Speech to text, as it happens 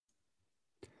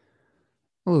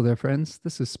Hello there, friends.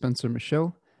 This is Spencer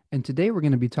Michaud, and today we're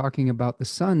going to be talking about the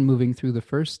sun moving through the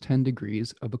first 10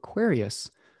 degrees of Aquarius.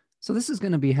 So, this is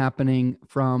going to be happening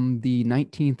from the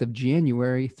 19th of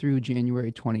January through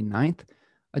January 29th.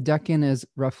 A decan is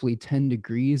roughly 10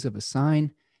 degrees of a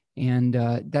sign, and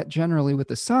that generally with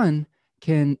the sun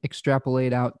can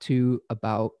extrapolate out to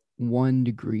about 1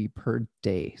 degree per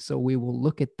day. So, we will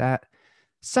look at that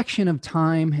section of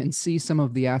time and see some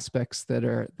of the aspects that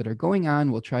are going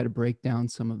on. We'll try to break down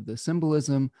some of the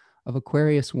symbolism of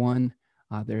Aquarius 1.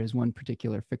 There is one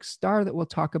particular fixed star that we'll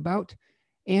talk about,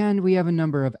 and we have a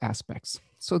number of aspects.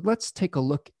 So let's take a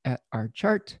look at our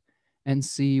chart and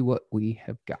see what we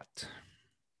have got.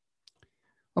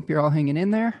 Hope you're all hanging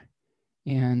in there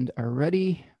and are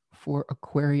ready for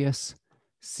Aquarius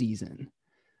season.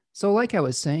 So like I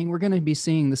was saying, we're going to be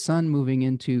seeing the sun moving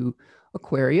into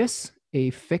Aquarius, a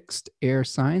fixed air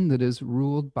sign that is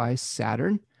ruled by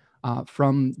Saturn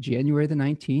from January the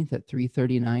 19th at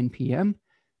 3:39 p.m.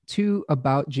 to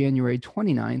about January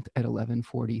 29th at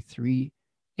 11:43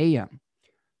 a.m.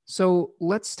 So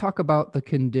let's talk about the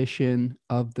condition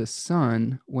of the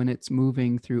sun when it's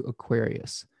moving through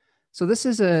Aquarius. So this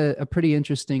is a pretty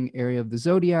interesting area of the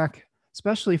zodiac,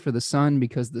 especially for the sun,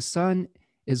 because the sun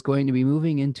is going to be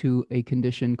moving into a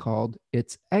condition called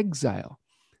its exile.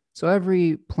 So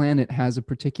every planet has a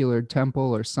particular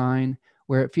temple or sign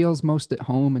where it feels most at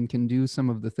home and can do some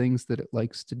of the things that it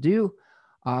likes to do.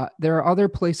 There are other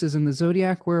places in the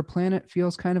zodiac where a planet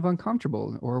feels kind of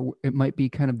uncomfortable, or it might be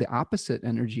kind of the opposite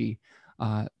energy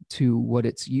to what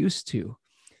it's used to.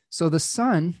 So the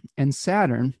sun and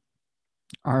Saturn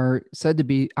are said to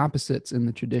be opposites in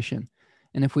the tradition.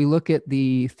 And if we look at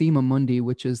the Thema Mundi,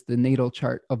 which is the natal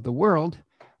chart of the world,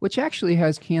 which actually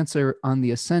has Cancer on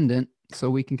the ascendant, so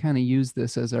we can kind of use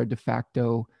this as our de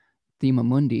facto Thema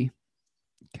Mundi.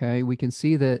 Okay, we can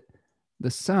see that the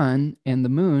sun and the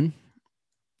moon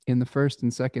in the first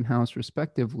and second house,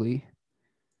 respectively,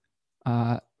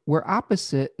 were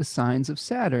opposite the signs of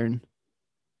Saturn.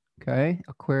 Okay,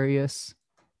 Aquarius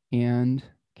and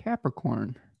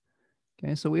Capricorn.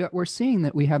 Okay, so we're seeing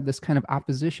that we have this kind of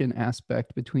opposition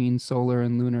aspect between solar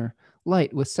and lunar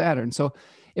light with Saturn. So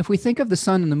if we think of the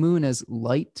sun and the moon as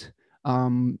light,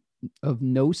 of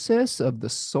gnosis, of the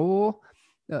soul,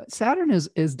 Saturn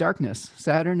is darkness.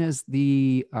 Saturn is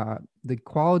the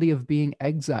quality of being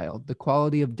exiled, the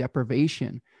quality of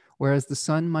deprivation, whereas the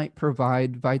sun might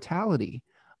provide vitality,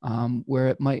 where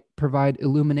it might provide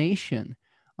illumination.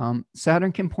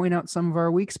 Saturn can point out some of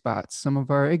our weak spots, some of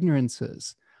our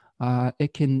ignorances.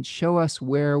 It can show us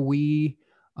where we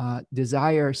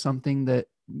desire something that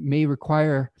may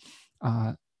require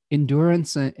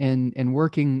endurance and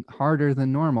working harder than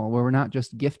normal, where we're not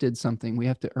just gifted something, we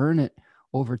have to earn it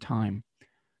over time.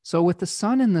 So with the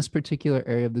sun in this particular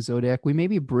area of the zodiac, we may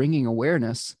be bringing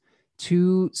awareness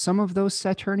to some of those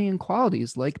Saturnian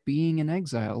qualities, like being in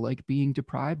exile, like being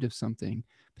deprived of something,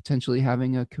 potentially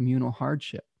having a communal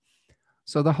hardship.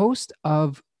 So the host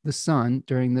of the sun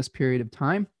during this period of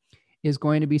time is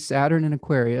going to be Saturn in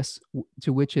Aquarius,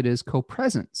 to which it is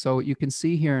co-present. So you can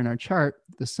see here in our chart,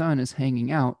 the sun is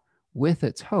hanging out with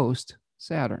its host,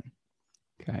 Saturn.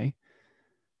 Okay.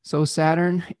 So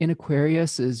Saturn in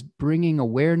Aquarius is bringing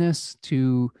awareness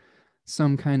to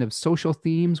some kind of social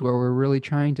themes where we're really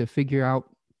trying to figure out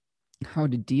how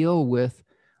to deal with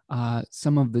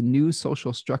some of the new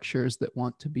social structures that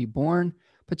want to be born,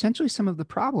 potentially some of the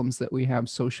problems that we have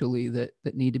socially that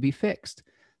need to be fixed.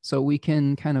 So we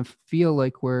can kind of feel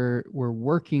like we're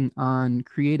working on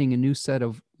creating a new set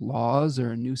of laws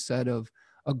or a new set of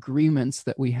agreements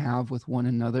that we have with one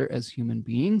another as human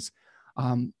beings.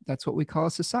 That's what we call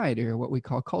a society, or what we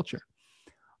call culture.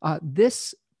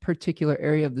 This particular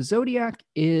area of the zodiac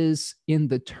is in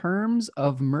the terms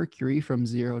of Mercury from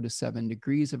 0 to 7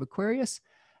 degrees of Aquarius.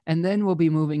 And then we'll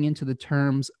be moving into the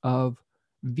terms of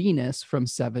Venus from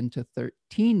 7 to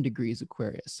 13 degrees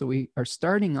Aquarius. So we are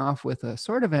starting off with a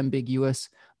sort of ambiguous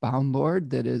bound lord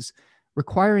that is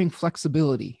requiring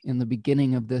flexibility in the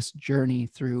beginning of this journey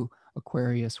through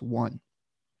Aquarius 1.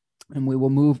 And we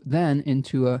will move then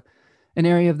into an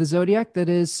area of the zodiac that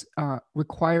is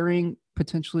requiring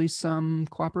potentially some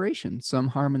cooperation, some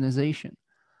harmonization.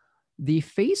 The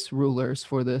face rulers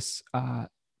for this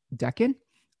decan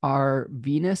are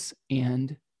Venus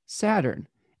and Saturn.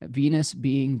 Venus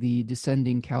being the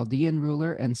descending Chaldean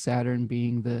ruler and Saturn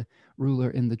being the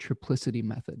ruler in the triplicity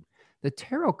method. The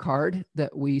tarot card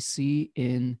that we see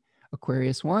in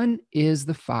Aquarius 1 is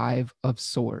the Five of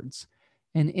Swords.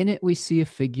 And in it, we see a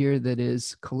figure that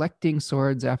is collecting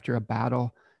swords after a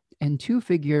battle, and two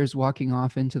figures walking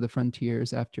off into the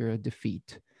frontiers after a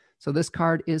defeat. So this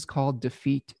card is called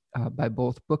Defeat by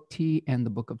both Book T and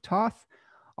the Book of Thoth.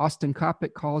 Austin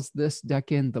Coppock calls this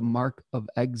decan the Mark of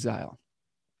Exile.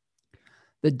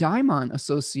 The daimon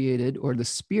associated, or the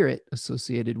spirit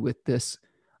associated with this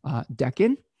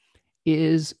decan,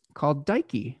 is called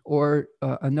Daiki, or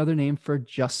another name for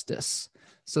justice.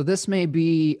 So this may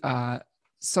be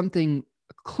something,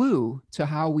 a clue to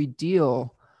how we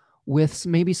deal with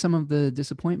maybe some of the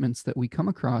disappointments that we come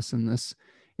across in this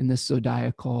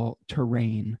zodiacal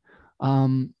terrain.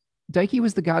 Daiki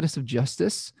was the goddess of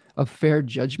justice, of fair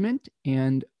judgment,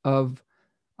 and of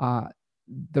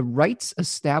the rights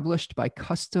established by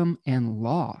custom and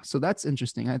law. So that's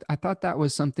interesting. I thought that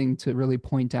was something to really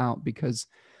point out, because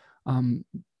when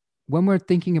we're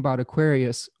thinking about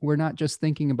Aquarius, we're not just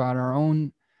thinking about our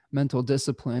own mental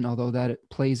discipline, although that it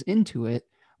plays into it.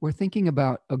 We're thinking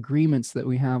about agreements that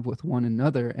we have with one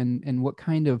another, and what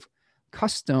kind of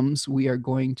customs we are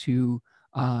going to,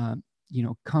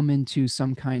 come into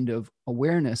some kind of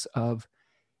awareness of,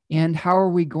 and how are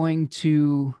we going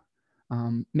to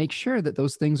make sure that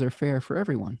those things are fair for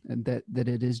everyone, and that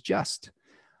it is just.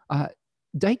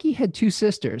 Daiki had two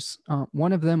sisters.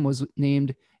 One of them was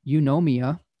named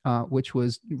Eunomia, which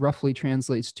roughly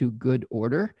translates to good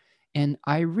order, and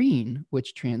Irene,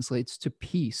 which translates to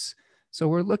peace. So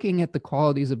we're looking at the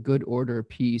qualities of good order,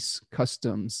 peace,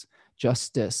 customs,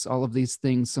 justice, all of these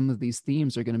things. Some of these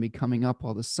themes are going to be coming up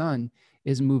while the sun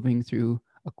is moving through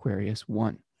Aquarius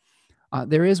 1.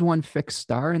 There is one fixed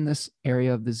star in this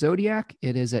area of the zodiac.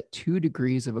 It is at 2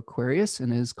 degrees of Aquarius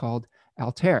and is called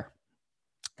Altair.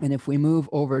 And if we move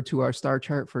over to our star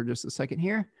chart for just a second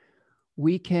here,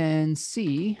 we can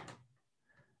see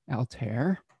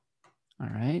Altair. All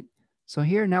right. So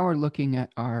here now we're looking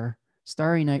at our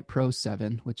Starry Night Pro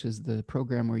 7, which is the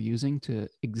program we're using to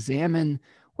examine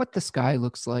what the sky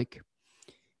looks like.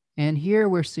 And here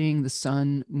we're seeing the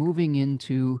sun moving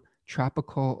into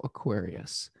tropical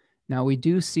Aquarius. Now we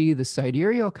do see the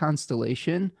sidereal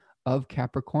constellation of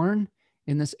Capricorn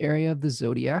in this area of the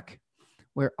zodiac.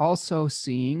 We're also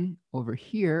seeing over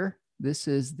here, this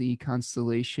is the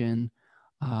constellation,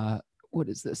 what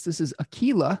is this? This is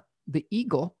Aquila, the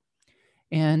eagle.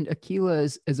 And Aquila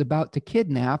is about to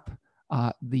kidnap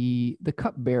the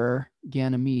cupbearer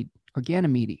Ganymede, or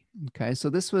Ganymede. Okay, so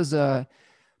this was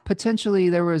potentially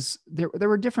there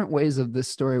were different ways of this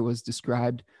story was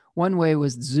described. One way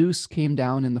was Zeus came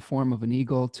down in the form of an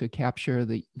eagle to capture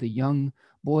the young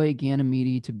boy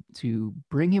Ganymede to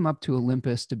bring him up to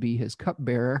Olympus to be his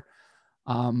cupbearer.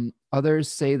 Others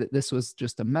say that this was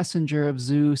just a messenger of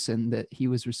Zeus, and that he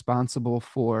was responsible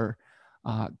for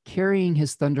carrying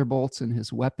his thunderbolts and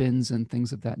his weapons and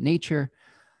things of that nature.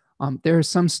 There are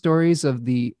some stories of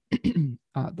the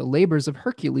labors of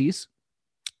Hercules,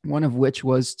 one of which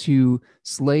was to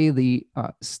slay the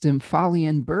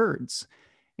Stymphalian birds.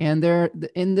 And there,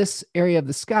 in this area of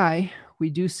the sky,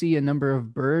 we do see a number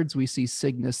of birds. We see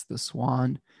Cygnus, the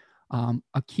swan,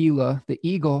 Aquila, the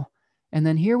eagle. And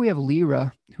then here we have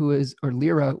Lyra,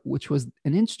 Lyra, which was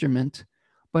an instrument,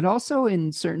 but also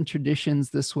in certain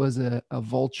traditions, this was a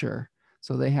vulture.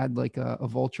 So they had like a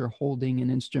vulture holding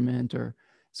an instrument,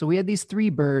 so we had these 3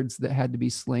 birds that had to be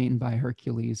slain by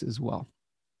Hercules as well.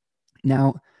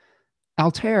 Now,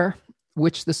 Altair,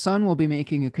 which the sun will be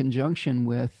making a conjunction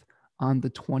with on the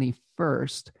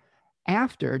 21st,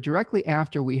 directly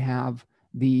after we have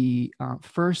the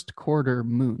first quarter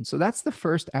moon. So that's the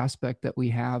first aspect that we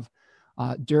have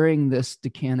during this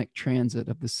decanic transit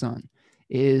of the sun,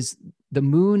 is the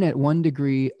moon at 1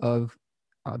 degree of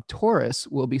Taurus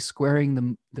will be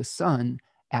squaring the sun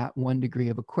at 1 degree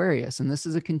of Aquarius. And this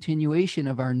is a continuation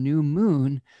of our new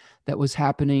moon that was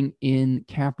happening in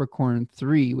Capricorn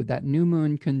 3, with that new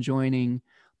moon conjoining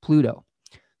Pluto.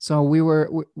 So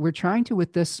we're trying to,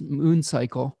 with this moon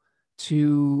cycle,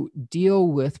 to deal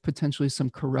with potentially some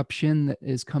corruption that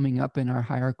is coming up in our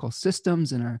hierarchical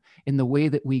systems, in the way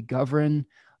that we govern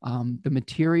the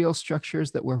material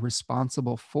structures that we're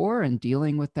responsible for, and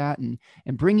dealing with that and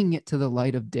bringing it to the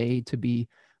light of day to be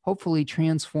hopefully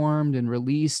transformed and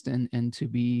released and to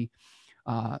be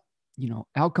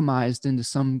alchemized into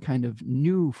some kind of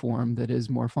new form that is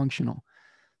more functional.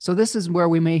 So this is where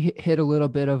we may hit a little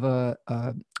bit of a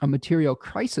material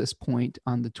crisis point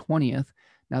on the 20th.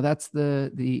 Now that's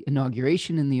the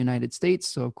inauguration in the United States.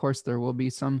 So of course there will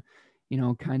be some,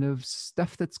 kind of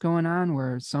stuff that's going on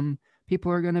where some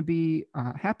people are going to be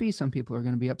happy, some people are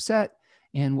going to be upset,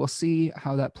 and we'll see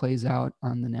how that plays out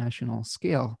on the national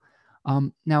scale.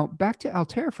 Now back to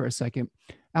Altair for a second.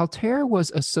 Altair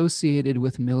was associated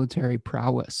with military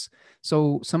prowess.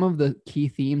 So some of the key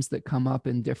themes that come up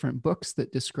in different books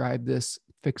that describe this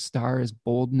fixed star is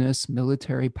boldness,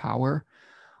 military power.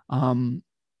 Um,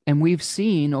 and we've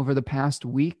seen over the past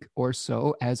week or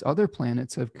so, as other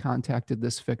planets have contacted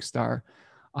this fixed star,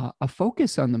 a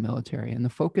focus on the military and the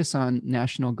focus on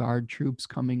National Guard troops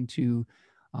coming to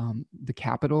the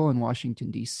Capitol in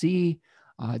Washington, D.C.,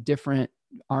 different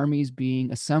armies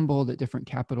being assembled at different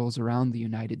capitals around the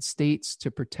United States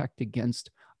to protect against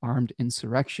armed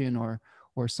insurrection or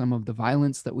some of the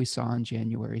violence that we saw on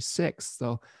January 6th.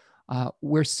 So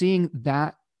we're seeing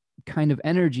that kind of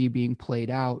energy being played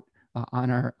out on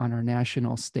our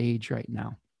national stage right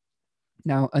now.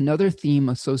 Now, another theme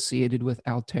associated with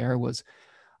Altair was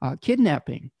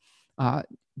kidnapping,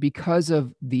 because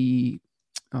of the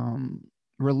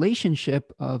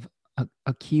relationship of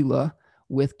Aquila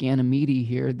with Ganymede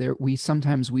here. There, we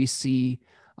sometimes see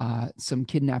some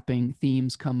kidnapping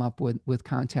themes come up with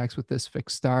contacts with this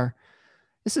fixed star.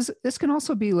 This can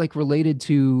also be like related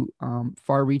to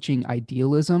far-reaching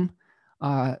idealism.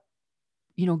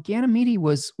 Ganymede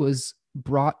was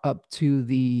brought up to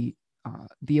the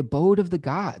abode of the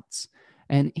gods,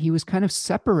 and he was kind of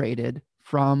separated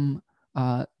from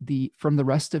the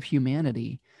rest of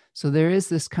humanity. So there is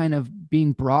this kind of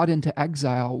being brought into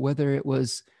exile, whether it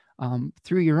was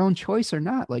through your own choice or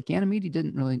not. Like Ganymede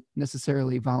didn't really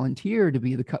necessarily volunteer to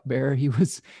be the cupbearer. He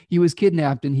was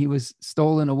kidnapped and he was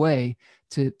stolen away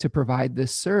to provide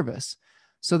this service.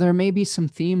 So there may be some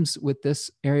themes with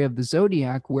this area of the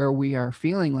zodiac where we are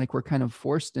feeling like we're kind of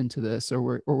forced into this,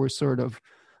 or we're sort of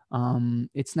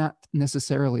it's not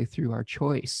necessarily through our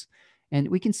choice. And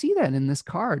we can see that in this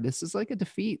card. This is like a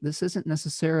defeat. This isn't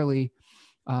necessarily,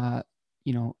 a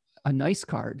nice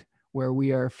card where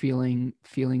we are feeling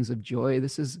feelings of joy.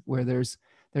 This is where there's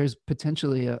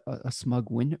potentially a smug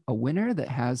winner that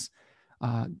has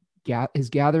is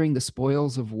gathering the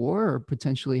spoils of war, or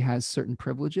potentially has certain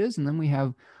privileges, and then we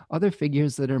have other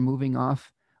figures that are moving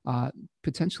off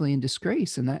potentially in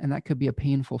disgrace, and that could be a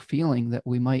painful feeling that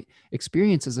we might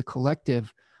experience as a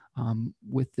collective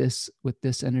with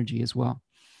this energy as well.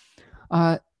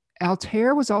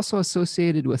 Altair was also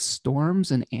associated with storms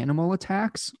and animal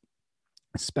attacks,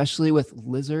 especially with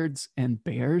lizards and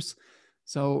bears.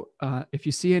 So if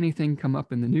you see anything come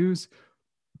up in the news,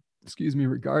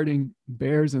 regarding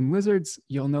bears and lizards,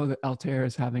 you'll know that Altair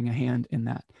is having a hand in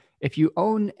that. If you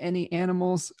own any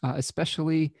animals,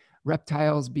 especially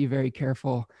reptiles, be very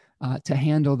careful to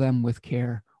handle them with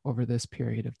care over this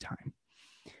period of time.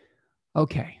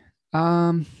 Okay,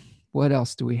 what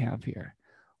else do we have here?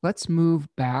 Let's move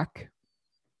back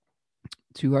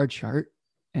to our chart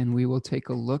and we will take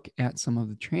a look at some of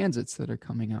the transits that are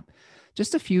coming up.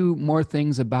 Just a few more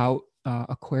things about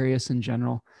Aquarius in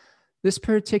general. This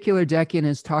particular decan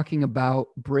is talking about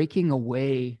breaking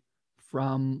away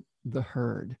from the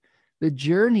herd. The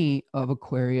journey of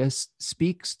Aquarius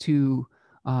speaks to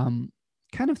kind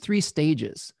of three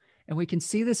stages, and we can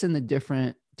see this in the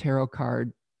different tarot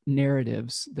card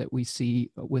narratives that we see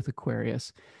with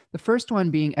Aquarius. The first one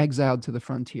being exiled to the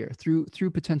frontier through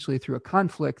potentially through a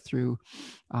conflict, through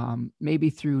maybe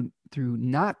through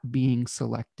not being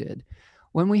selected.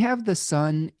 When we have the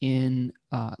sun in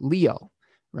Leo,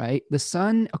 right? The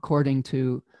sun, according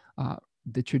to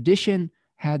the tradition,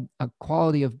 had a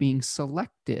quality of being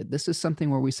selected. This is something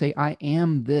where we say, I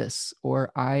am this,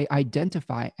 or I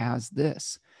identify as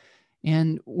this.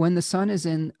 And when the sun is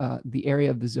in the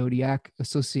area of the zodiac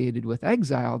associated with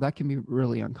exile, that can be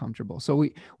really uncomfortable. So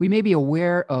we may be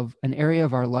aware of an area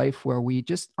of our life where we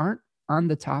just aren't on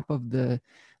the top of the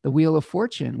wheel of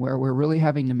fortune, where we're really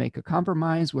having to make a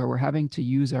compromise, where we're having to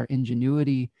use our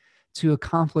ingenuity to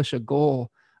accomplish a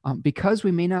goal, because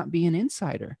we may not be an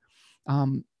insider.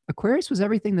 Aquarius was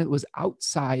everything that was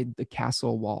outside the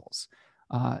castle walls.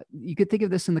 You could think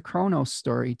of this in the Kronos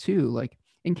story too. Like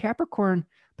in Capricorn,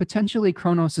 potentially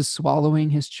Kronos is swallowing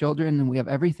his children, and we have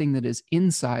everything that is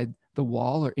inside the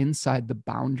wall or inside the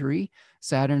boundary,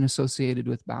 Saturn associated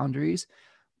with boundaries.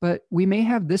 But we may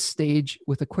have this stage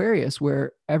with Aquarius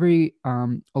where every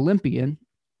Olympian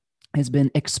has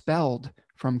been expelled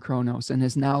from Kronos and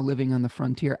is now living on the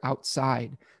frontier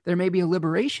outside. There may be a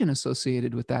liberation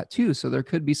associated with that too. So there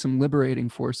could be some liberating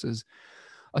forces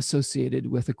associated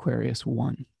with Aquarius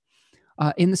 1.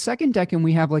 In the second decan,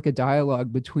 we have like a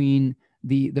dialogue between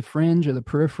the fringe or the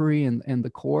periphery and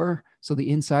the core. So the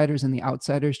insiders and the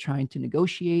outsiders trying to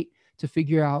negotiate to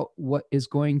figure out what is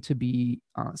going to be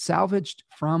salvaged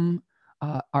from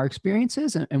our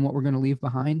experiences and what we're going to leave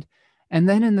behind. And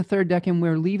then in the third decan,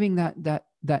 we're leaving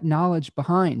that knowledge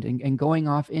behind and going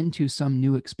off into some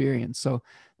new experience. So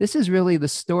this is really the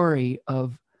story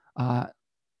of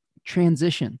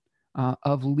transition,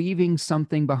 of leaving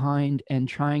something behind and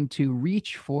trying to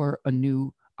reach for a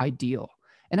new ideal.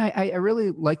 And I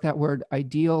really like that word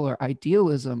ideal or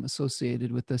idealism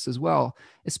associated with this as well,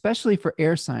 especially for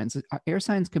air signs. Air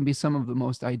signs can be some of the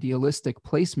most idealistic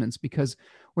placements because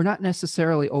we're not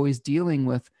necessarily always dealing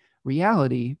with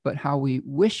reality, but how we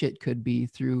wish it could be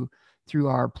through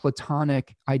our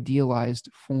platonic idealized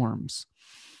forms.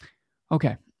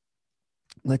 Okay,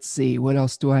 let's see. What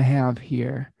else do I have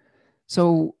here?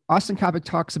 So Austin Coppock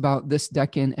talks about this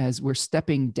decan as we're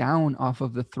stepping down off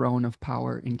of the throne of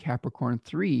power in Capricorn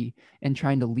 3 and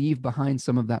trying to leave behind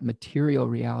some of that material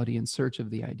reality in search of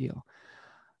the ideal.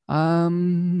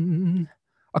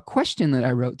 A question that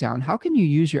I wrote down: how can you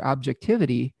use your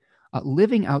objectivity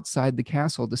living outside the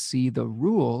castle to see the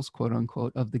rules, quote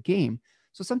unquote, of the game?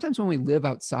 So sometimes when we live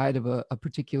outside of a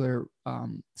particular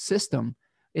system,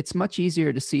 it's much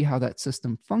easier to see how that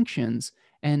system functions.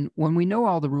 And when we know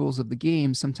all the rules of the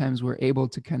game, sometimes we're able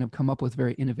to kind of come up with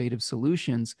very innovative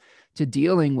solutions to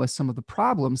dealing with some of the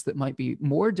problems that might be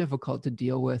more difficult to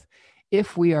deal with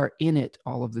if we are in it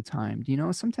all of the time. You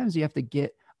know, sometimes you have to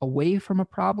get away from a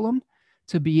problem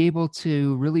to be able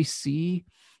to really see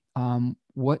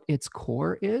what its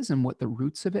core is and what the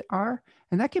roots of it are.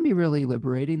 And that can be really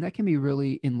liberating. That can be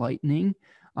really enlightening.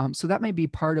 So that may be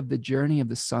part of the journey of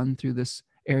the sun through this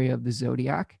area of the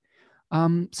zodiac.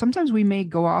 Sometimes we may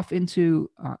go off into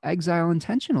exile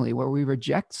intentionally, where we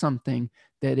reject something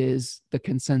that is the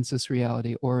consensus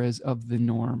reality or is of the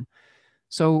norm.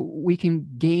 So we can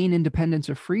gain independence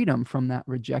or freedom from that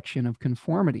rejection of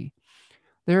conformity.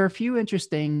 There are a few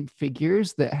interesting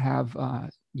figures that have,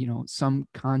 some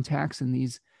contacts in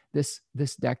this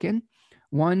decan.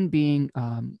 One being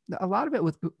a lot of it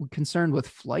with concerned with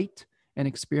flight and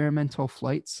experimental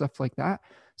flight, stuff like that.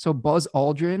 So Buzz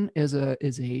Aldrin is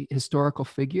a historical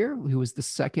figure who was the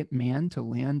second man to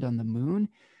land on the moon.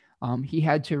 He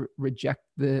had to reject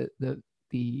the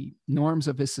norms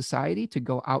of his society to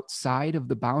go outside of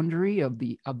the boundary of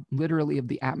literally of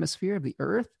the atmosphere of the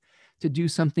Earth to do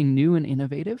something new and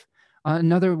innovative.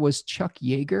 Another was Chuck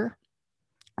Yeager,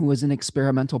 who was an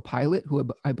experimental pilot who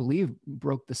I believe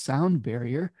broke the sound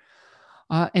barrier.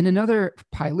 And another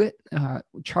pilot,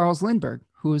 Charles Lindbergh,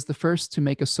 who was the first to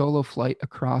make a solo flight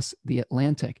across the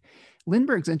Atlantic.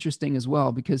 Lindbergh's interesting as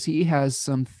well because he has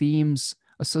some themes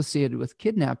associated with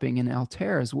kidnapping in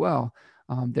Altair as well.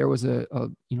 There was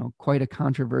quite a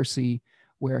controversy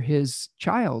where his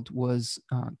child was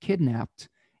kidnapped,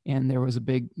 and there was a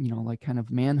big, kind of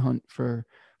manhunt for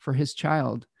his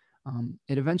child.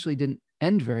 It eventually didn't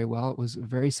end very well. It was a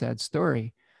very sad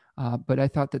story. But I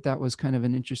thought that was kind of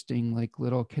an interesting,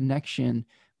 little connection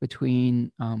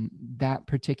between that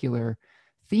particular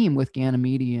theme with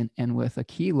Ganymede and with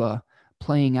Aquila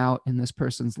playing out in this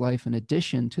person's life, in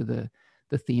addition to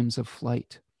the themes of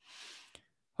flight.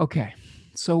 Okay,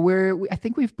 so I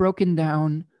think we've broken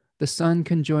down the sun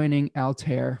conjoining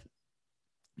Altair.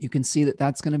 You can see that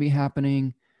that's going to be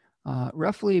happening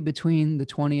roughly between the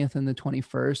 20th and the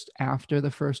 21st after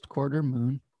the first quarter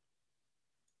moon.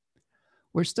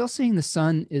 We're still seeing the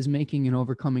sun is making an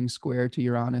overcoming square to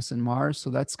Uranus and Mars. So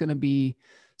that's going to be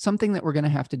something that we're going to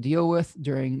have to deal with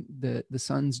during the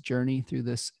sun's journey through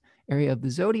this area of the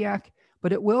zodiac,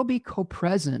 but it will be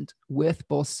co-present with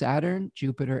both Saturn,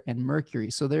 Jupiter, and Mercury.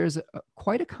 So there's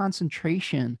quite a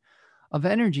concentration of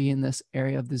energy in this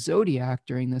area of the zodiac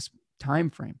during this time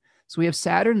frame. So we have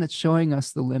Saturn that's showing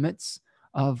us the limits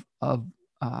of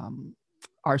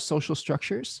our social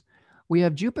structures. We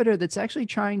have Jupiter that's actually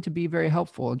trying to be very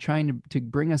helpful and trying to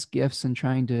bring us gifts and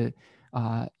trying to,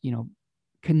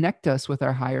 connect us with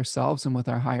our higher selves and with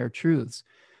our higher truths.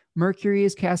 Mercury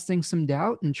is casting some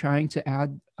doubt and trying to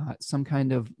add some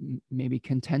kind of maybe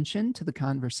contention to the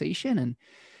conversation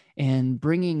and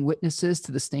bringing witnesses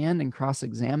to the stand and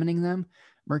cross-examining them.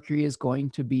 Mercury is going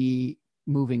to be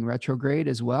moving retrograde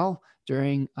as well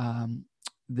during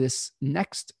this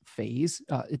next phase.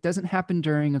 It doesn't happen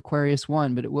during Aquarius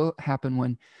 1, but it will happen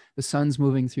when the sun's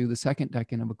moving through the second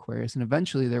decan of Aquarius. And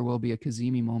eventually there will be a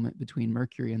cazimi moment between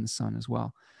Mercury and the sun as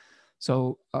well.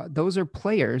 So those are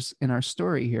players in our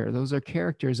story here. Those are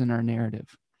characters in our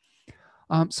narrative.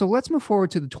 So let's move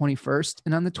forward to the 21st.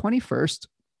 And on the 21st,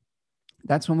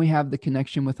 that's when we have the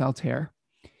connection with Altair.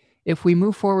 If we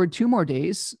move forward 2 more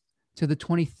days to the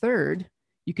 23rd,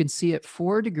 you can see at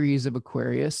 4 degrees of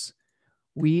Aquarius,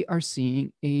 we are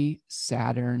seeing a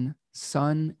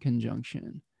Saturn-Sun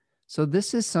conjunction. So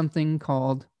this is something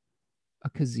called a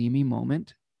cazimi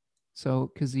moment.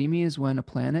 So cazimi is when a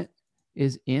planet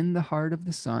is in the heart of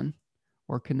the sun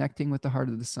or connecting with the heart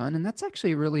of the sun. And that's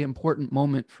actually a really important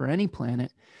moment for any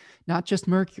planet, not just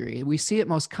Mercury. We see it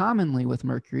most commonly with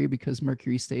Mercury because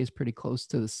Mercury stays pretty close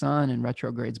to the sun and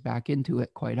retrogrades back into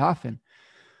it quite often.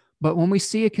 But when we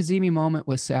see a Cazimi moment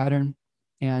with Saturn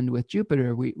and with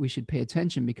Jupiter, we should pay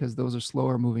attention because those are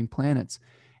slower moving planets.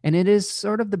 And it is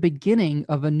sort of the beginning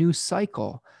of a new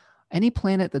cycle. Any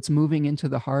planet that's moving into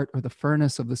the heart or the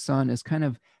furnace of the sun is kind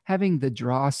of having the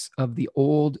dross of the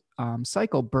old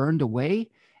cycle burned away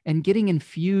and getting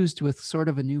infused with sort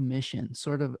of a new mission,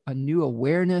 sort of a new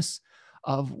awareness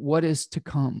of what is to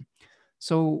come.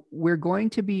 So we're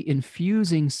going to be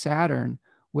infusing Saturn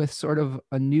with sort of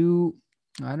a new,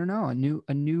 I don't know,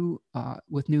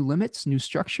 with new limits, new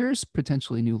structures,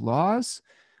 potentially new laws,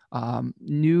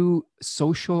 new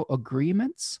social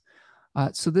agreements.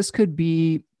 So this could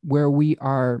be where we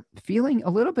are feeling a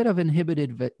little bit of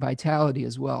inhibited vitality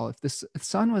as well. If the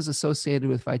sun was associated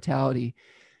with vitality,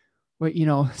 where,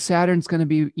 Saturn's going to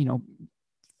be,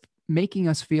 making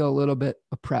us feel a little bit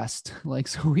oppressed. Like,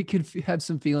 so we could have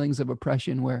some feelings of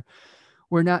oppression where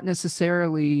we're not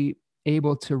necessarily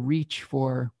able to reach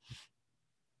for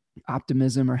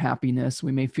optimism or happiness.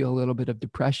 We may feel a little bit of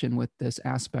depression with this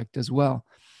aspect as well.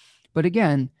 But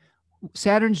again,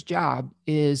 Saturn's job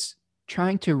is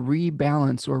trying to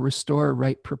rebalance or restore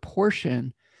right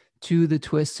proportion to the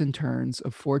twists and turns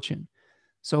of fortune.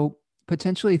 So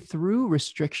potentially through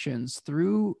restrictions,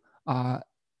 through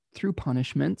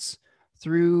punishments,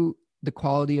 through the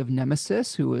quality of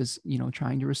Nemesis, who is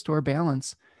trying to restore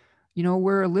balance,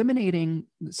 we're eliminating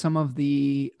some of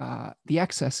the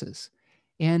excesses,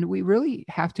 and we really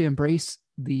have to embrace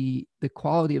the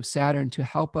quality of Saturn to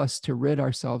help us to rid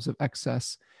ourselves of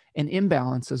excess and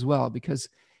imbalance as well. Because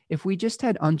if we just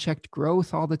had unchecked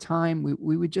growth all the time, it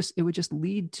would just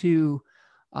lead to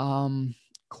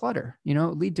clutter. It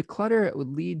would lead to clutter. It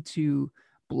would lead to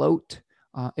bloat.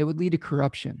 It would lead to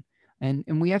corruption.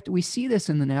 And we see this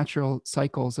in the natural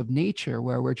cycles of nature,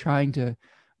 where we're trying to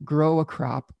grow a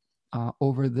crop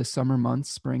over the summer months,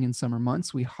 spring and summer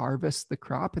months. We harvest the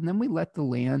crop and then we let the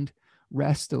land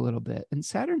rest a little bit. And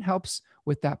Saturn helps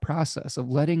with that process of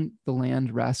letting the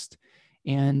land rest.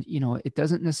 And, it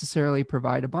doesn't necessarily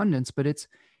provide abundance, but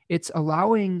it's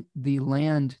allowing the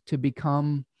land to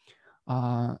become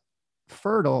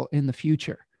fertile in the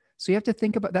future. So you have to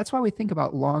think about, that's why we think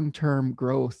about long-term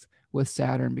growth with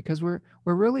Saturn, because we're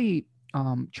really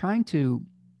trying to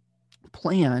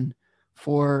plan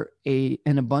for an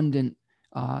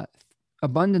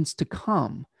abundance to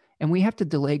come, and we have to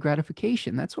delay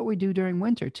gratification. That's what we do during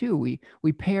winter too.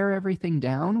 We pare everything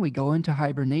down. We go into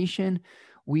hibernation.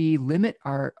 We limit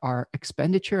our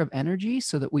expenditure of energy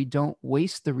so that we don't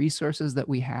waste the resources that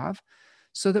we have,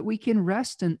 so that we can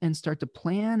rest and start to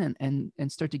plan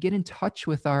and start to get in touch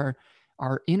with our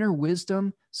inner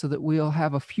wisdom, so that we'll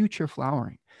have a future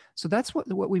flowering. So that's what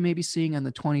we may be seeing on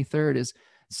the 23rd is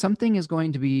some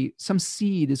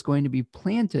seed is going to be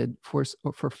planted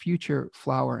for future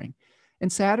flowering.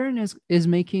 And Saturn is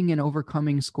making an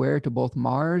overcoming square to both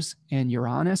Mars and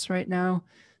Uranus right now.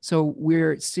 So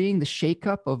we're seeing the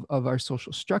shakeup of our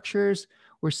social structures.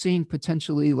 We're seeing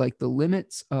potentially like the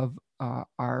limits of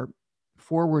our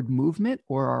forward movement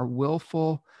or our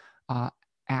willful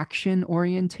action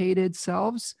orientated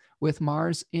selves with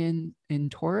Mars in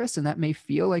Taurus. And that may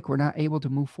feel like we're not able to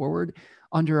move forward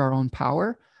under our own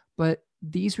power, but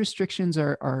these restrictions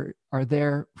are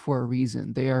there for a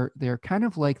reason. They're kind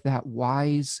of like that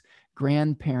wise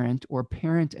grandparent or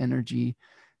parent energy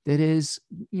that is,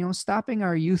 stopping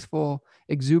our youthful,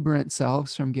 exuberant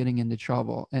selves from getting into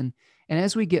trouble. And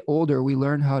as we get older, we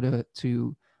learn how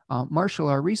to marshal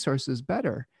our resources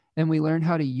better, and we learn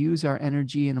how to use our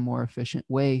energy in a more efficient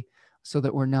way, so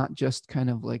that we're not just kind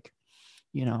of like,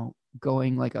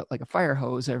 going like a fire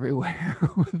hose everywhere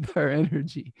with our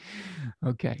energy.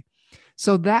 Okay.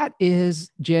 So that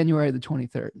is January the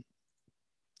 23rd.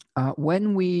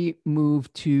 When we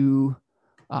move to,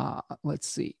 let's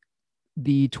see,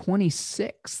 the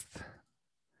 26th,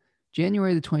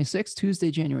 January the 26th, Tuesday,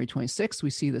 January 26th, we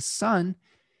see the sun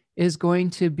is going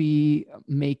to be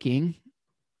making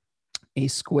a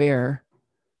square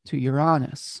to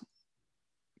Uranus.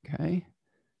 Okay.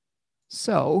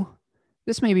 So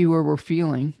this may be where we're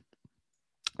feeling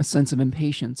a sense of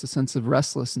impatience, a sense of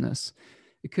restlessness.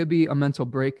 It could be a mental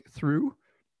breakthrough,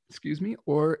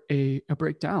 or a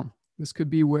breakdown. This could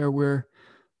be where we're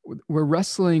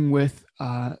wrestling with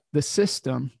the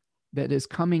system that is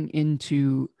coming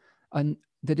into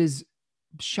that is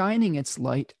shining its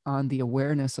light on the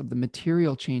awareness of the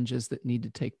material changes that need to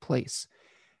take place.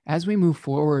 As we move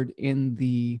forward in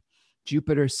the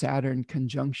Jupiter-Saturn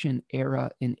conjunction era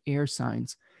in air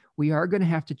signs, we are going to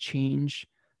have to change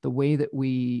the way that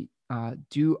we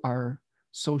do our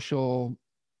social,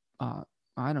 the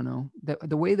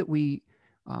way that we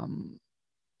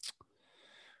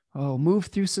move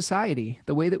through society,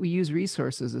 the way that we use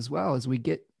resources, as well as we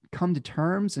come to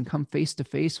terms and come face to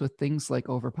face with things like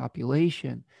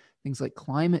overpopulation, things like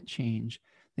climate change,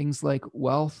 things like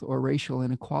wealth or racial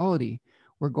inequality.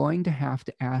 We're going to have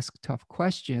to ask tough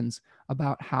questions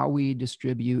about how we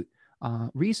distribute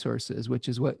resources, which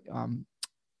is what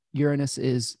Uranus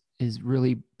is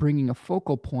really bringing a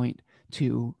focal point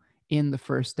to in the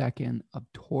first decan of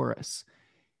Taurus.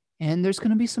 And there's going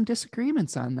to be some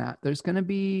disagreements on that. There's going to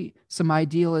be some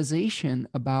idealization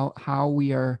about how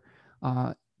we are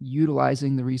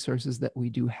utilizing the resources that we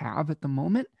do have at the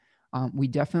moment. We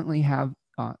definitely have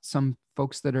some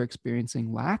folks that are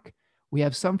experiencing lack. We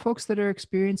have some folks that are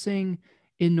experiencing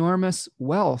enormous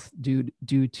wealth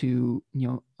due to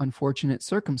unfortunate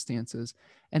circumstances,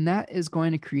 and that is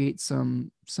going to create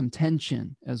some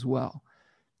tension as well.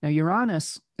 Now,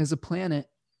 Uranus is a planet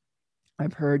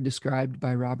I've heard described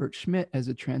by Robert Schmidt as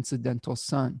a transcendental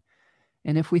sun.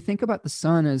 And if we think about the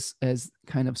sun as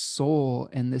kind of soul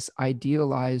and this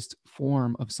idealized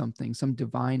form of something, some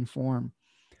divine form,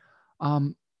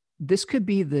 this could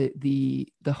be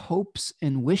the hopes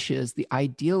and wishes, the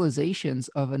idealizations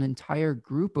of an entire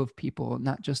group of people,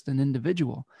 not just an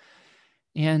individual.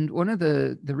 And one of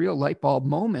the real light bulb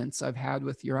moments I've had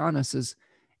with Uranus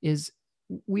is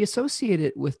we associate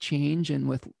it with change and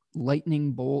with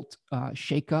lightning bolt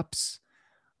shakeups.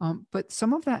 But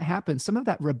some of that happens, some of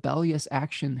that rebellious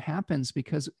action happens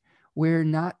because we're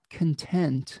not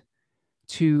content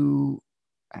to,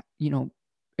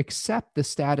 accept the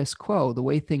status quo, the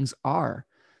way things are.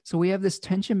 So we have this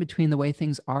tension between the way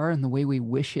things are and the way we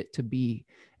wish it to be.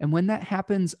 And when that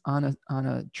happens on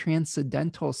a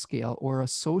transcendental scale or a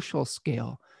social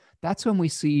scale, that's when we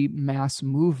see mass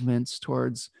movements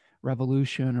towards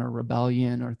revolution or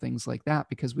rebellion or things like that,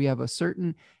 because we have a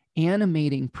certain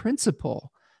animating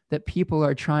principle that people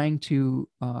are trying to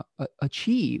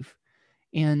achieve.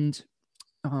 And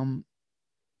a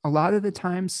lot of the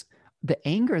times, the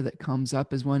anger that comes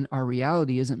up is when our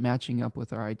reality isn't matching up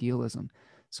with our idealism.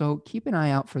 So keep an eye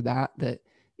out for that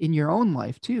in your own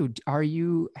life too.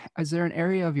 Is there an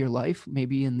area of your life,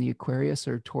 maybe in the Aquarius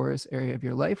or Taurus area of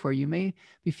your life, where you may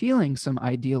be feeling some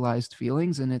idealized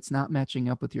feelings and it's not matching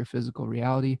up with your physical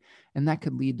reality, and that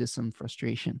could lead to some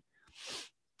frustration?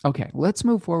 Okay, let's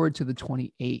move forward to the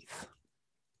 28th.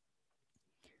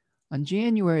 On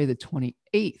January the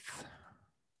 28th,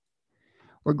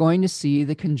 we're going to see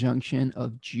the conjunction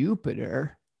of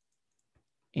Jupiter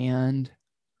and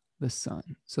the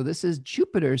sun. So this is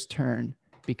Jupiter's turn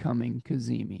becoming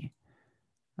Cazimi.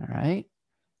 All right.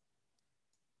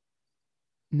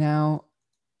 Now,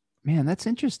 man, that's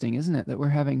interesting, isn't it? That we're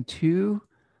having two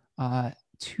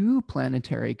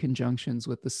planetary conjunctions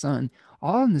with the sun,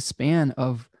 all in the span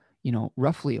of,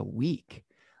 roughly a week.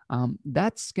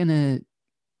 That's going to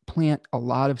plant a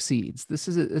lot of seeds. This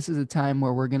is a time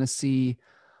where we're going to see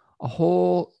a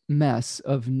whole mess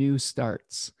of new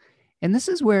starts. And this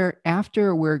is where,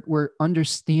 after we're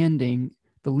understanding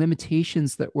the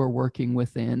limitations that we're working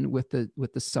within with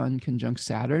the sun conjunct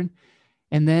Saturn,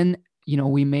 and then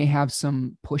we may have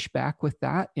some pushback with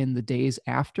that in the days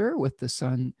after, with the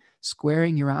sun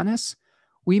squaring Uranus.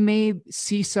 We may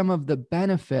see some of the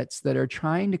benefits that are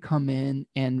trying to come in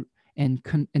and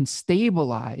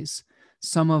stabilize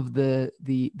some of the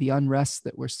unrest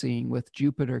that we're seeing with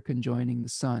Jupiter conjoining the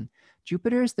sun.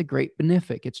 Jupiter is the great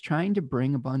benefic. It's trying to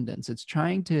bring abundance. It's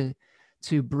trying to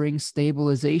bring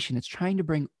stabilization. It's trying to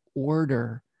bring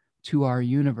order to our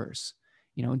universe.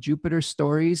 Jupiter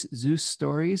stories, Zeus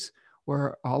stories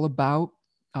were all about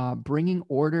bringing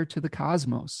order to the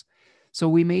cosmos. So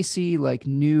we may see like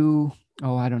new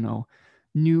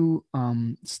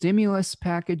stimulus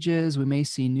packages. We may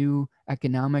see new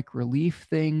economic relief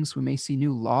things. We may see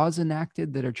new laws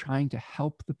enacted that are trying to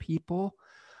help the people,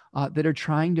 that are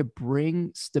trying to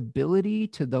bring stability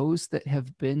to those that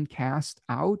have been cast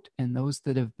out and those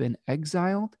that have been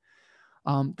exiled,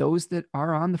 those that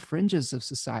are on the fringes of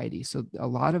society. So a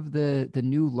lot of the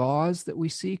new laws that we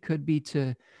see could be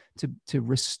to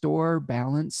restore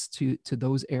balance to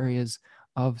those areas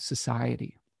of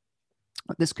society.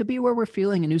 This could be where we're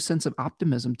feeling a new sense of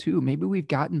optimism too. Maybe we've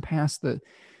gotten past the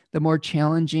more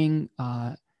challenging,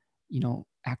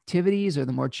 activities, or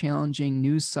the more challenging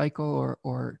news cycle,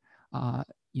 or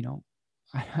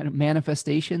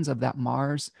manifestations of that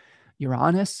Mars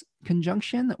Uranus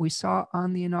conjunction that we saw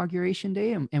on the inauguration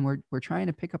day. And we're trying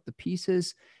to pick up the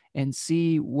pieces and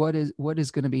see what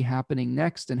is going to be happening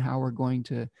next, and how we're going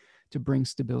to bring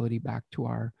stability back to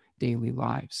our daily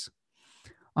lives.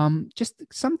 Just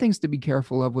some things to be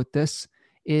careful of with this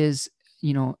is,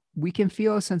 we can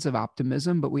feel a sense of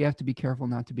optimism, but we have to be careful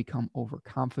not to become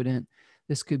overconfident.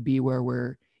 This could be where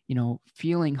we're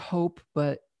feeling hope,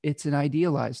 but it's an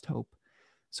idealized hope.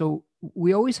 So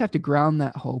we always have to ground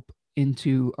that hope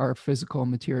into our physical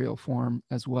material form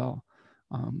as well.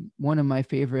 One of my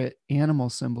favorite animal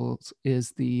symbols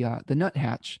is the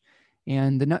nuthatch.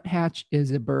 And the nuthatch is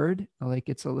a bird, like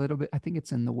it's a little bit, I think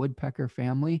it's in the woodpecker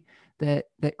family, that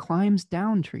climbs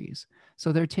down trees.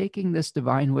 So they're taking this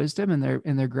divine wisdom and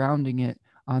they're grounding it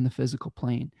on the physical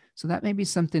plane. So that may be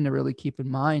something to really keep in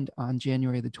mind on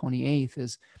January the 28th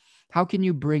is how can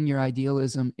you bring your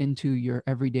idealism into your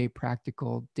everyday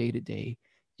practical day-to-day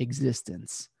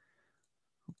existence?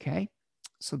 Okay.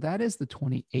 So that is the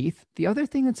 28th. The other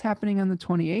thing that's happening on the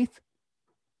 28th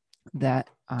that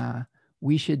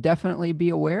we should definitely be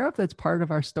aware of, that's part of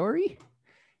our story,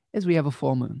 is we have a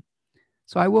full moon.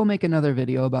 So I will make another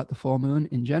video about the full moon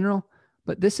in general,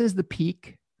 but this is the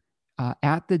peak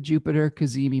at the Jupiter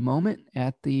Cazimi moment,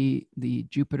 at the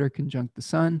Jupiter conjunct the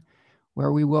sun,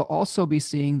 where we will also be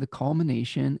seeing the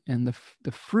culmination and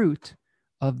the fruit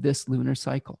of this lunar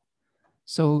cycle.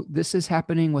 So this is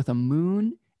happening with a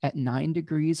moon at 9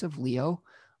 degrees of Leo,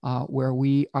 where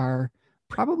we are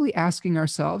probably asking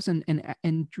ourselves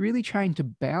and really trying to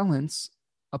balance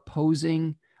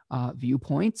opposing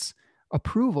viewpoints,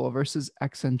 approval versus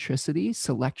eccentricity,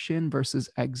 selection versus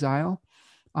exile,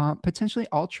 potentially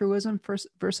altruism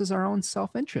versus our own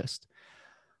self-interest.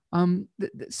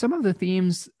 Some of the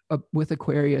themes with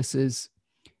Aquarius is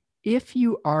if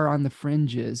you are on the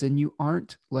fringes and you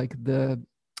aren't like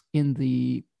in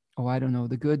the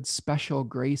the good special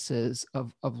graces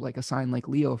of like a sign like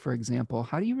Leo, for example,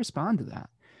 how do you respond to that?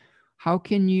 How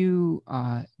can you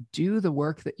do the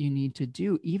work that you need to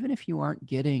do, even if you aren't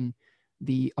getting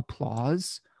the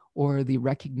applause or the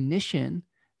recognition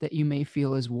that you may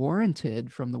feel is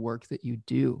warranted from the work that you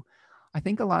do? I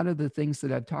think a lot of the things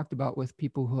that I've talked about with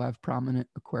people who have prominent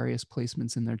Aquarius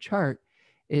placements in their chart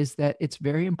is that it's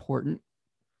very important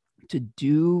to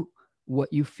do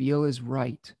what you feel is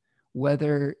right,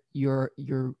 whether you're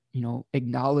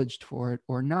acknowledged for it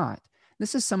or not.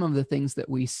 This is some of the things that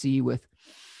we see with,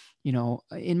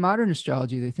 in modern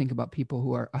astrology, they think about people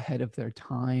who are ahead of their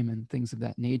time and things of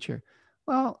that nature.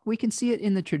 Well, we can see it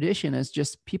in the tradition as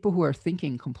just people who are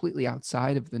thinking completely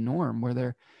outside of the norm,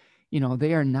 where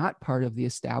they are not part of the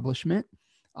establishment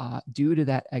due to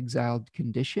that exiled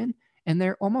condition. And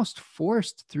they're almost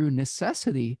forced through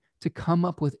necessity to come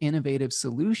up with innovative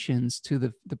solutions to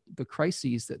the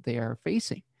crises that they are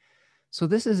facing. So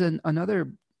this is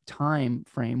another time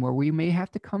frame where we may have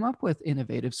to come up with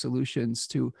innovative solutions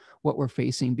to what we're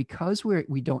facing because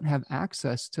we don't have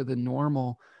access to the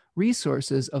normal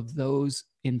resources of those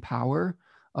in power,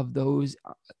 of those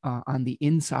on the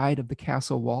inside of the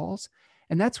castle walls.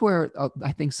 And that's where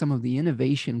I think some of the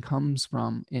innovation comes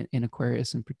from in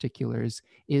Aquarius in particular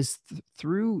is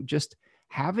through just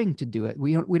having to do it.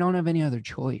 We don't have any other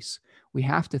choice. We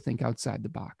have to think outside the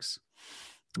box.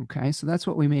 Okay, so that's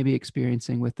what we may be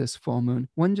experiencing with this full moon.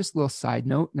 One just little side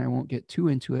note, and I won't get too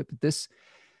into it, but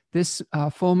this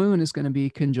full moon is going to be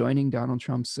conjoining Donald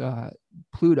Trump's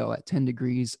Pluto at 10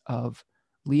 degrees of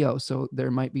Leo. So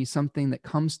there might be something that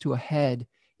comes to a head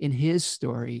in his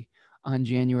story on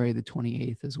January the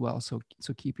 28th as well. So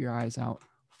keep your eyes out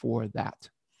for that.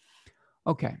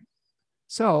 Okay,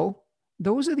 so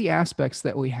those are the aspects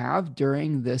that we have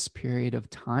during this period of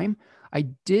time. I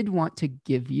did want to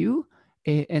give you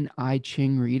an I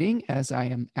Ching reading, as I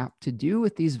am apt to do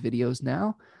with these videos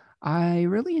now. I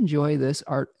really enjoy this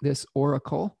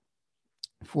oracle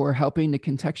for helping to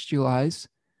contextualize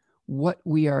what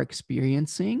we are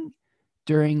experiencing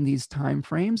during these time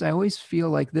frames. I always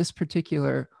feel like this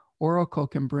particular oracle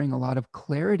can bring a lot of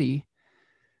clarity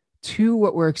to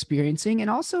what we're experiencing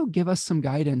and also give us some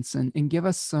guidance and give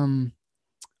us some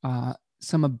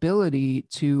ability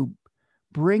to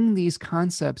bring these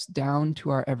concepts down to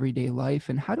our everyday life.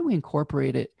 And how do we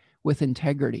incorporate it with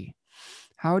integrity?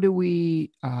 How do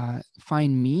we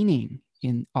find meaning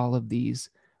in all of these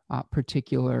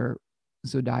particular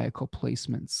zodiacal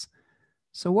placements?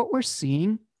 So what we're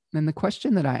seeing, and the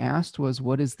question that I asked was,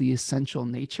 what is the essential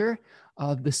nature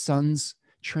of the sun's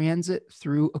transit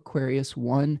through Aquarius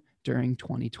 1 during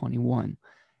 2021?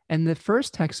 And the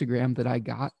first hexagram that I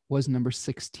got was number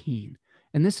 16.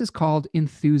 And this is called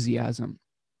enthusiasm.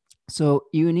 So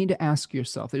you need to ask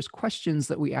yourself, there's questions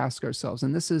that we ask ourselves.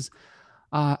 And this is,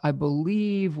 I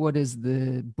believe, what is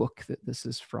the book that this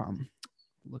is from?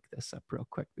 Look this up real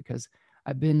quick because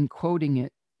I've been quoting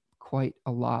it quite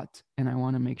a lot. And I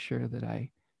want to make sure that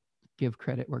I give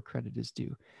credit where credit is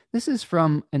due. This is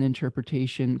from an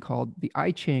interpretation called The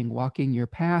I Ching, Walking Your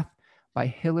Path by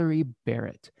Hilary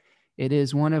Barrett. It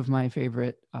is one of my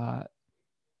favorite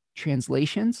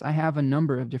translations. I have a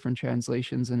number of different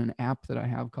translations in an app that I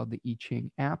have called the I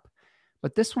Ching app.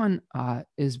 But this one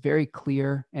is very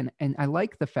clear. And I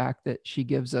like the fact that she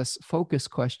gives us focus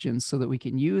questions so that we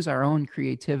can use our own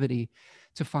creativity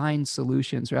to find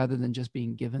solutions rather than just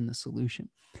being given the solution.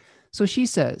 So she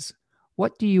says,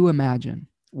 what do you imagine?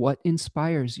 What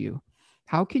inspires you?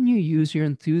 How can you use your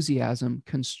enthusiasm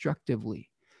constructively?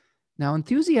 Now,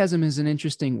 enthusiasm is an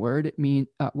interesting word.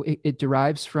 It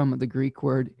derives from the Greek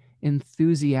word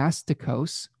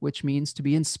enthusiastikos, which means to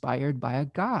be inspired by a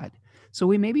god. So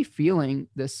we may be feeling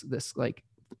this like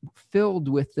filled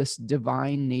with this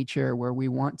divine nature where we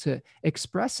want to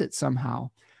express it somehow,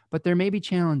 but there may be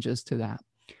challenges to that.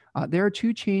 There are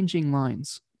two changing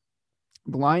lines.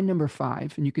 The line number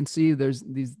 5, and you can see there's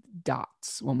these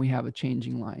dots when we have a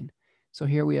changing line. So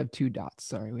here we have 2 dots.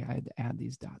 Sorry, I had to add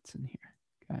these dots in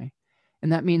here. Okay.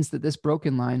 And that means that this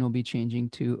broken line will be changing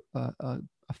to a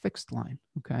fixed line,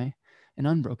 okay? An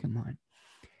unbroken line.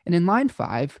 And in line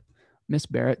 5, Miss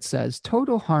Barrett says,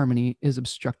 total harmony is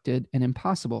obstructed and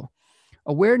impossible.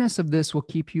 Awareness of this will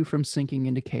keep you from sinking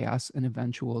into chaos and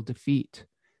eventual defeat.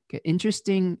 Okay,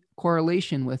 interesting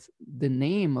correlation with the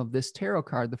name of this tarot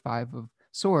card, the 5 of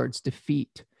Swords,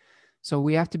 defeat. So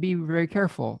we have to be very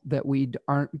careful that we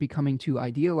aren't becoming too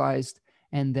idealized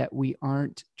and that we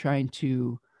aren't trying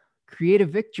to create a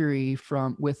victory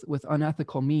with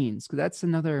unethical means. Because that's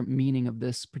another meaning of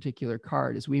this particular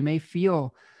card, is we may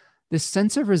feel this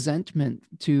sense of resentment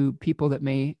to people that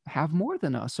may have more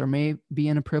than us or may be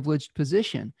in a privileged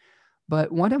position.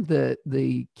 But one of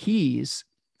the keys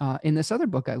in this other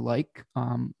book I like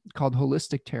called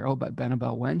Holistic Tarot by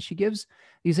Benabel Wen, she gives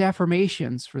these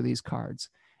affirmations for these cards.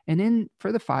 And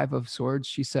for the 5 of Swords,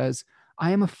 she says,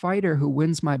 I am a fighter who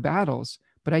wins my battles,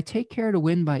 but I take care to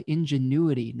win by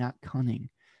ingenuity, not cunning.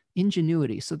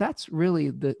 Ingenuity. So that's really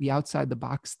the outside the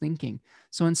box thinking.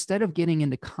 So instead of getting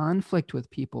into conflict with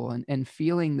people and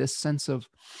feeling this sense of,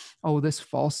 this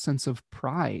false sense of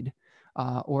pride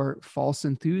or false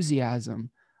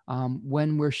enthusiasm,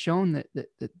 when we're shown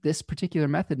that this particular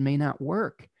method may not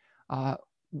work,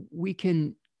 we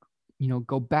can,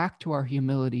 go back to our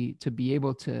humility to be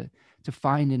able to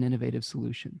find an innovative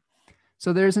solution.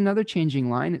 So there's another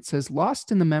changing line. It says,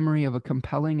 lost in the memory of a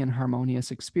compelling and harmonious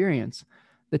experience,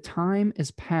 the time is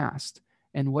past,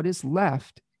 and what is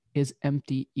left is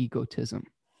empty egotism.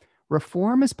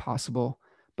 Reform is possible,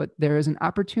 but there is an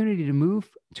opportunity to move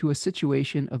to a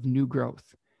situation of new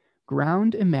growth.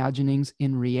 Ground imaginings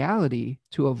in reality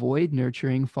to avoid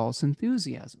nurturing false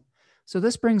enthusiasm. So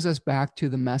this brings us back to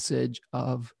the message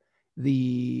of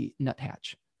the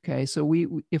nuthatch. Okay, so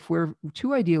if we're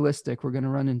too idealistic, we're going to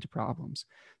run into problems.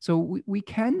 So we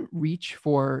can reach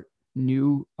for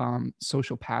new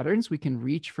social patterns. We can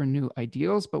reach for new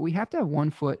ideals, but we have to have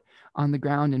one foot on the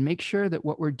ground and make sure that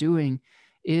what we're doing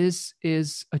is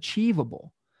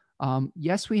achievable.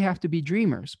 Yes, we have to be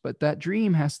dreamers, but that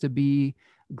dream has to be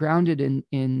grounded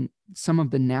in some of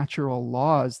the natural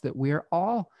laws that we're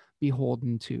all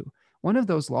beholden to. One of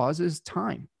those laws is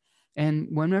time. And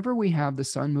whenever we have the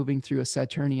sun moving through a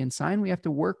Saturnian sign, we have to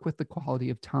work with the quality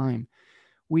of time.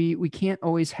 We can't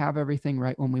always have everything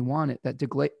right when we want it. That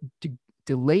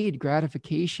delayed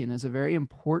gratification is a very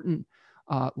important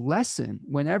lesson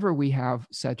whenever we have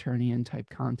Saturnian type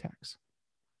contacts.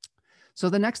 So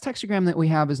the next hexagram that we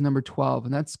have is number 12,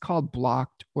 and that's called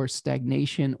blocked or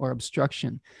stagnation or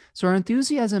obstruction. So our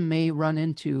enthusiasm may run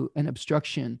into an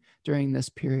obstruction during this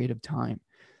period of time.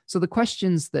 So the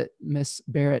questions that Miss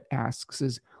Barrett asks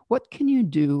is, what can you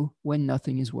do when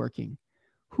nothing is working?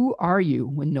 Who are you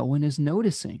when no one is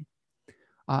noticing?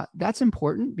 That's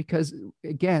important because,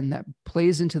 again, that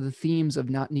plays into the themes of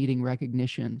not needing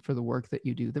recognition for the work that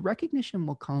you do. The recognition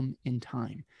will come in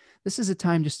time. This is a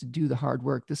time just to do the hard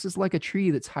work. This is like a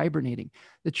tree that's hibernating.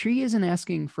 The tree isn't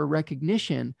asking for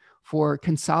recognition for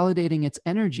consolidating its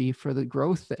energy for the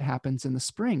growth that happens in the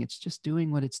spring. It's just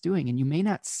doing what it's doing. And you may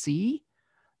not see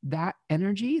that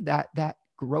energy, that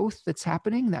growth that's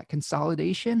happening, that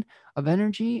consolidation of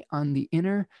energy on the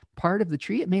inner part of the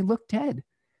tree. It may look dead.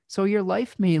 So your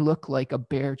life may look like a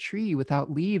bare tree without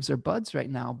leaves or buds right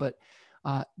now, but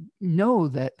know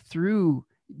that through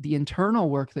the internal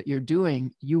work that you're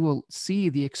doing, you will see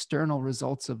the external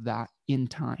results of that in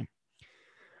time.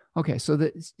 Okay,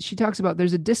 so she talks about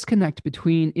there's a disconnect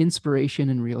between inspiration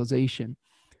and realization,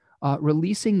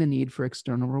 releasing the need for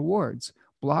external rewards,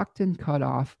 blocked and cut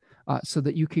off so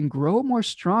that you can grow more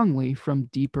strongly from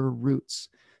deeper roots.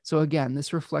 So again,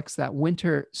 this reflects that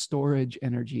winter storage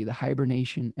energy, the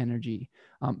hibernation energy,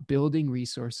 building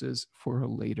resources for a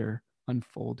later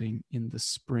unfolding in the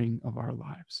spring of our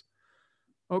lives.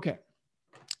 Okay,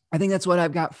 I think that's what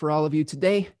I've got for all of you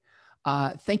today.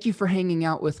 Thank you for hanging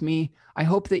out with me. I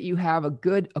hope that you have a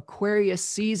good Aquarius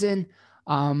season.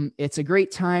 It's a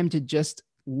great time to just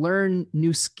learn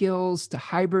new skills, to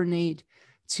hibernate,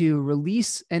 to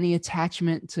release any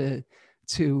attachment to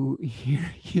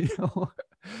you know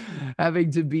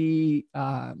having to be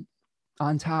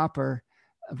on top, or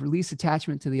release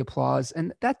attachment to the applause.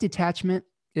 And that detachment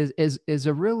is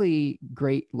a really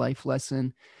great life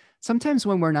lesson. Sometimes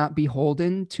when we're not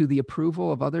beholden to the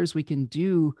approval of others, we can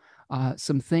do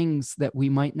some things that we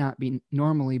might not be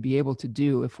normally be able to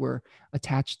do if we're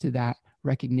attached to that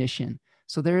recognition.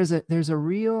 So there's a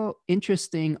real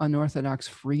interesting unorthodox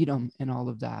freedom in all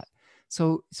of that.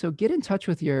 So get in touch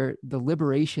with the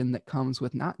liberation that comes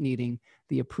with not needing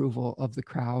the approval of the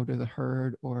crowd or the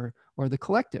herd or the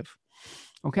collective.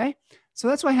 Okay, so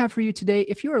that's what I have for you today.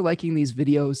 If you are liking these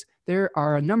videos, there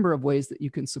are a number of ways that you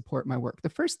can support my work. The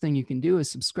first thing you can do is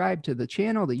subscribe to the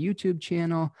channel, the YouTube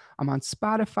channel. I'm on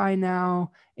Spotify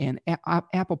now and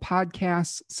Apple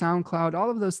Podcasts, SoundCloud,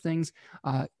 all of those things.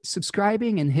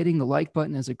 Subscribing and hitting the like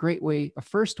button is a great way, a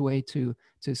first way to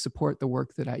support the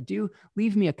work that I do.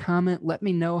 Leave me a comment. Let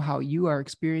me know how you are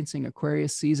experiencing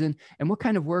Aquarius season and what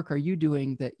kind of work are you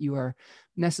doing that you are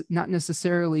not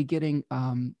necessarily getting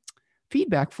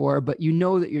feedback for, but you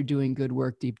know that you're doing good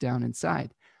work deep down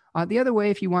inside. The other way,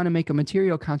 if you want to make a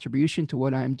material contribution to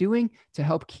what I'm doing to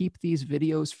help keep these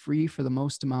videos free for the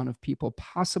most amount of people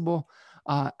possible,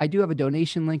 I do have a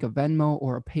donation link, a Venmo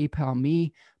or a PayPal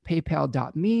me,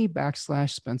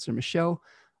 paypal.me/Spencer Michaud,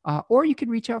 or you can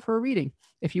reach out for a reading.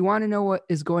 If you want to know what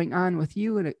is going on with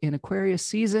you in Aquarius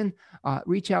season,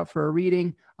 reach out for a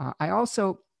reading. I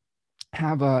also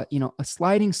have a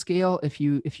sliding scale if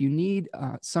you need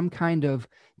some kind of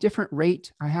different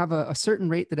rate. I have a certain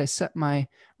rate that I set my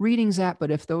readings at, but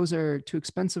if those are too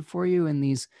expensive for you in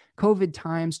these COVID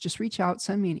times, just reach out,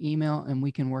 send me an email, and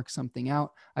we can work something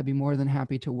out. I'd be more than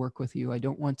happy to work with you. I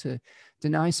don't want to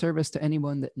deny service to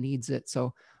anyone that needs it,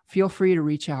 so feel free to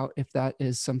reach out if that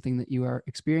is something that you are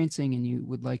experiencing and you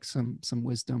would like some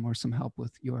wisdom or some help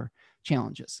with your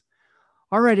challenges.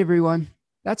 All right, everyone,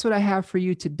 that's what I have for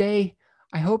you today.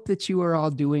 I hope that you are all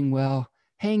doing well.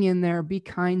 Hang in there, be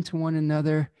kind to one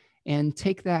another, and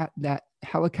take that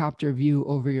helicopter view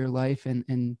over your life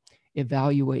and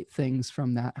evaluate things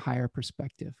from that higher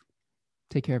perspective.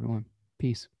 Take care, everyone.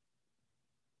 Peace.